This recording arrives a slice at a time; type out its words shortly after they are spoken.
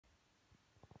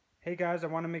Hey guys, I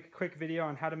want to make a quick video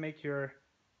on how to make your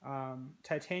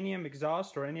titanium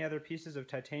exhaust or any other pieces of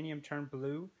titanium turn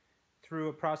blue through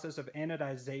a process of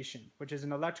anodization, which is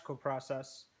an electrical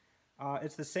process.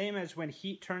 It's the same as when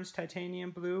heat turns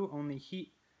titanium blue, only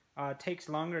heat takes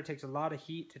longer. It takes a lot of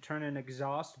heat to turn an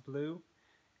exhaust blue.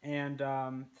 And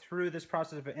through this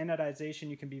process of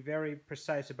anodization, you can be very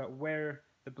precise about where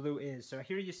the blue is. So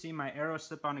here you see my Aero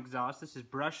slip-on exhaust. This is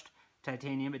brushed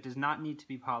titanium. It does not need to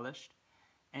be polished.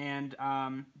 And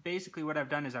basically what I've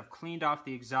done is I've cleaned off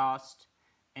the exhaust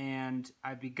and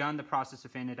I've begun the process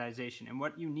of anodization. And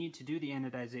what you need to do the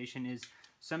anodization is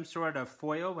some sort of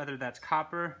foil, whether that's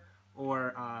copper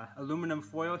or aluminum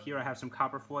foil. Here I have some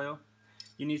copper foil.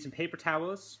 You need some paper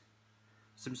towels,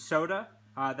 some soda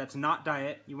that's not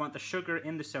diet. You want the sugar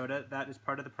in the soda. That is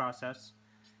part of the process.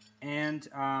 And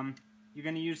you're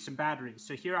going to use some batteries.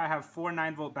 So here I have 4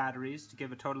 9-volt batteries to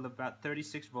give a total of about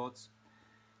 36 volts.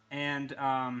 And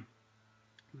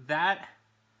that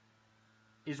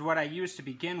is what I used to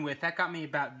begin with. That got me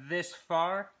about this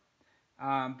far,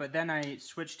 but then I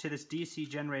switched to this DC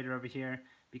generator over here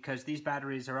because these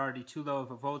batteries are already too low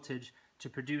of a voltage to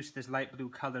produce this light blue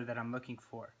color that I'm looking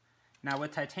for. Now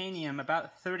with titanium,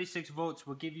 about 36 volts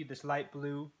will give you this light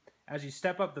blue. As you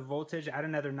step up the voltage, add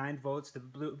another 9 volts, the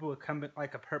blue will come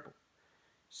like a purple.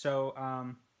 So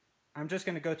I'm just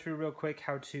going to go through real quick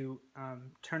how to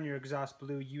turn your exhaust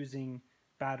blue using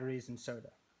batteries and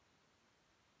soda.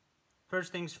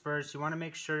 First things first, you want to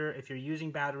make sure if you're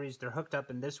using batteries, they're hooked up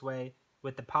in this way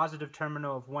with the positive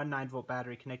terminal of one 9-volt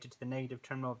battery connected to the negative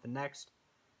terminal of the next.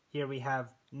 Here we have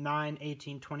 9,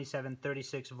 18, 27,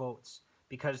 36 volts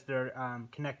because they're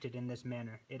connected in this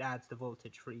manner. It adds the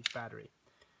voltage for each battery.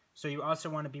 So you also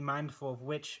want to be mindful of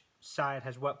which side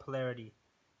has what polarity.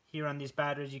 Here on these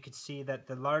batteries you can see that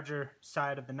the larger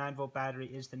side of the 9-volt battery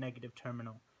is the negative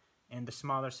terminal and the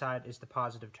smaller side is the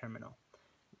positive terminal.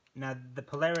 Now the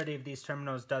polarity of these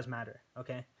terminals does matter,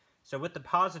 okay? So with the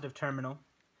positive terminal,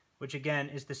 which again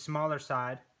is the smaller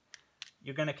side,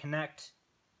 you're going to connect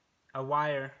a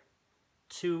wire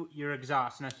to your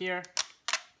exhaust. Now here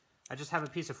I just have a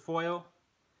piece of foil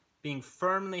being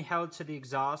firmly held to the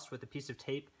exhaust with a piece of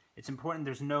tape. It's important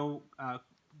there's no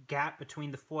gap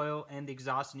between the foil and the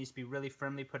exhaust. It needs to be really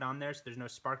firmly put on there so there's no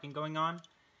sparking going on.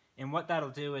 And what that'll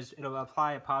do is it'll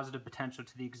apply a positive potential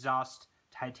to the exhaust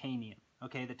titanium.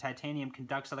 Okay, the titanium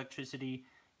conducts electricity.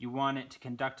 You want it to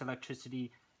conduct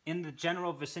electricity in the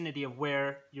general vicinity of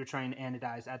where you're trying to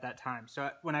anodize at that time. So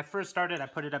when I first started, I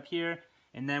put it up here,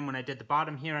 and then when I did the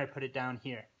bottom here, I put it down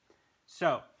here.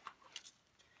 So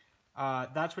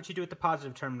that's what you do with the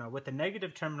positive terminal. With the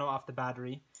negative terminal off the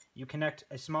battery, you connect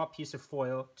a small piece of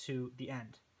foil to the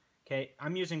end. Okay,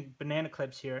 I'm using banana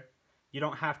clips here. You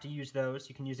don't have to use those.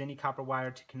 You can use any copper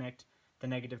wire to connect the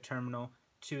negative terminal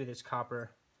to this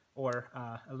copper or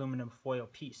aluminum foil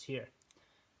piece here.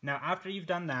 Now after you've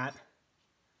done that,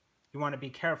 you want to be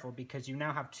careful because you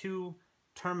now have 2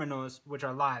 terminals which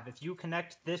are live. If you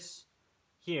connect this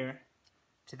here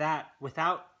to that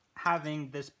without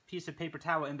having this piece of paper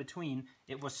towel in between,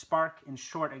 it will spark and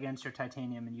short against your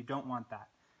titanium, and you don't want that.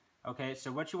 Okay,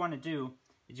 so what you want to do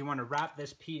is you want to wrap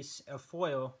this piece of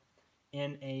foil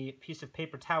in a piece of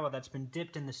paper towel that's been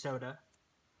dipped in the soda.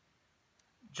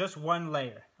 Just one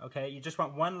layer, okay? You just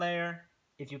want one layer,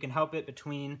 if you can help it,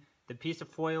 between the piece of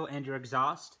foil and your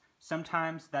exhaust.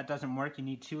 Sometimes that doesn't work. You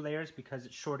need 2 layers because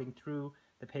it's shorting through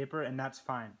the paper, and that's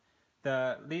fine.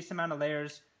 The least amount of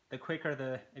layers, the quicker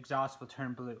the exhaust will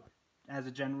turn blue, as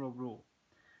a general rule.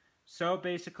 So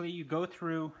basically you go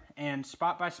through and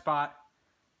spot by spot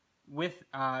with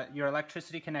your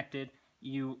electricity connected,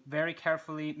 you very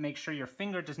carefully make sure your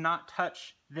finger does not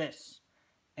touch this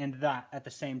and that at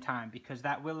the same time, because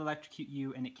that will electrocute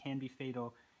you and it can be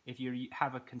fatal if you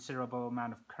have a considerable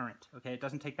amount of current. Okay, it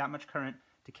doesn't take that much current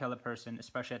to kill a person,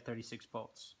 especially at 36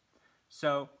 volts.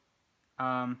 So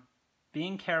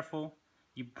being careful,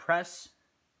 you press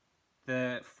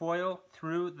the foil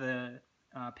through the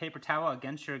paper towel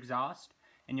against your exhaust,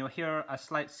 and you'll hear a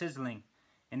slight sizzling,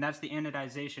 and that's the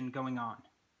anodization going on.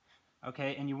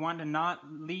 Okay, and you want to not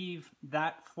leave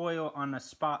that foil on a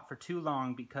spot for too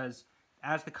long, because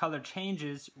as the color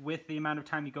changes with the amount of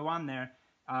time you go on there,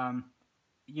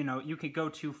 you know, you could go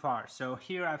too far. So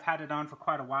here I've had it on for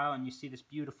quite a while, and you see this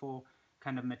beautiful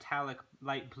kind of metallic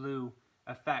light blue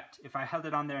effect. If I held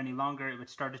it on there any longer, it would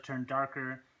start to turn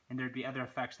darker, and there'd be other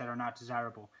effects that are not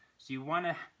desirable. So you want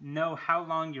to know how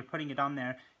long you're putting it on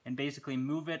there and basically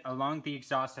move it along the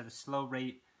exhaust at a slow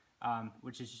rate,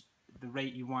 which is the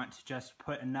rate you want to just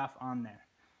put enough on there.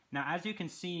 Now as you can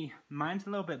see, mine's a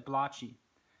little bit blotchy.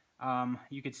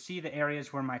 You could see the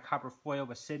areas where my copper foil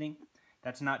was sitting.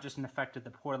 That's not just an effect of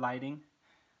the poor lighting.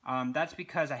 That's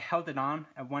because I held it on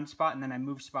at one spot and then I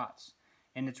moved spots.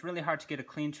 And it's really hard to get a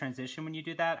clean transition when you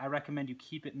do that. I recommend you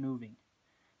keep it moving.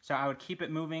 So I would keep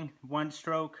it moving, 1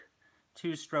 stroke,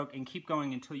 2 stroke, and keep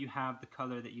going until you have the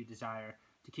color that you desire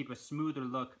to keep a smoother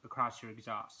look across your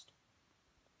exhaust.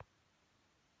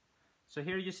 So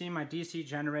here you see my DC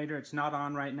generator. It's not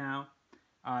on right now.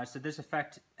 So this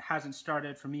effect hasn't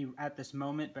started for me at this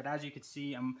moment, but as you can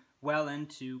see, I'm well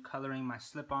into coloring my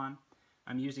slip-on.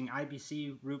 I'm using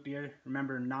IBC root beer.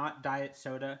 Remember, not diet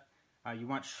soda. You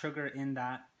want sugar in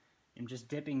that. I'm just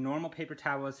dipping normal paper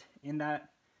towels in that,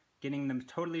 getting them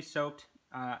totally soaked.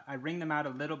 I wring them out a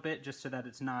little bit just so that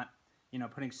it's not,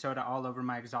 putting soda all over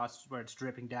my exhaust where it's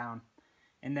dripping down.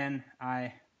 And then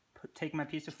I take my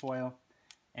piece of foil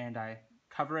and I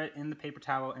cover it in the paper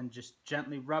towel and just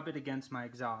gently rub it against my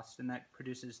exhaust, and that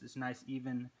produces this nice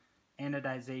even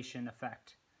anodization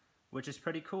effect, which is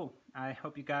pretty cool. I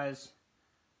hope you guys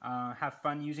have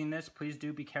fun using this. Please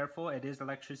do be careful. It is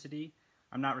electricity.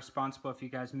 I'm not responsible if you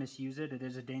guys misuse it. It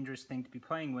is a dangerous thing to be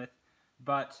playing with,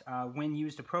 but when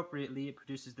used appropriately, it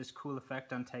produces this cool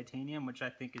effect on titanium, which I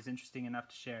think is interesting enough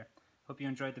to share. Hope you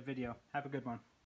enjoyed the video. Have a good one.